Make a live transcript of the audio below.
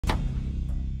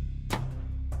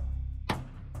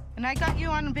And I got you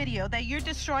on video that you're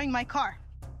destroying my car.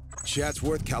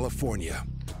 Chatsworth, California.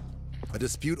 A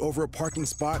dispute over a parking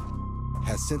spot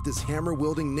has sent this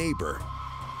hammer-wielding neighbor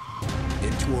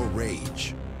into a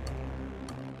rage.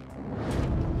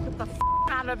 Get the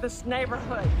out of this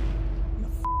neighborhood.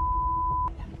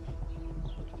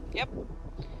 Yep.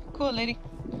 Cool, lady.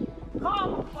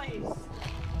 Call the police.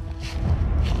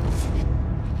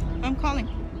 I'm calling.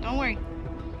 Don't worry.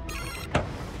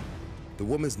 The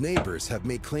woman's neighbors have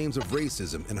made claims of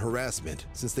racism and harassment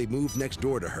since they moved next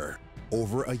door to her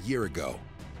over a year ago.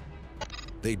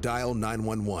 They dial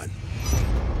 911.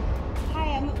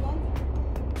 Hi, I'm at one.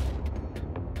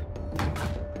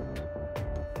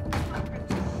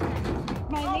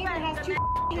 My neighbor has two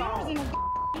hammers in her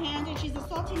hand and she's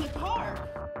assaulting the car.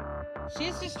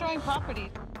 She's destroying property,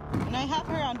 and I have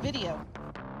her on video.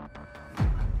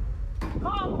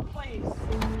 Call the police.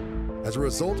 As a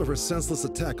result of her senseless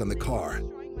attack on the car,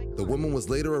 the woman was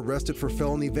later arrested for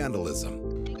felony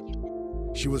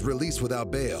vandalism. She was released without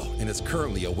bail and is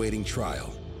currently awaiting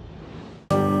trial.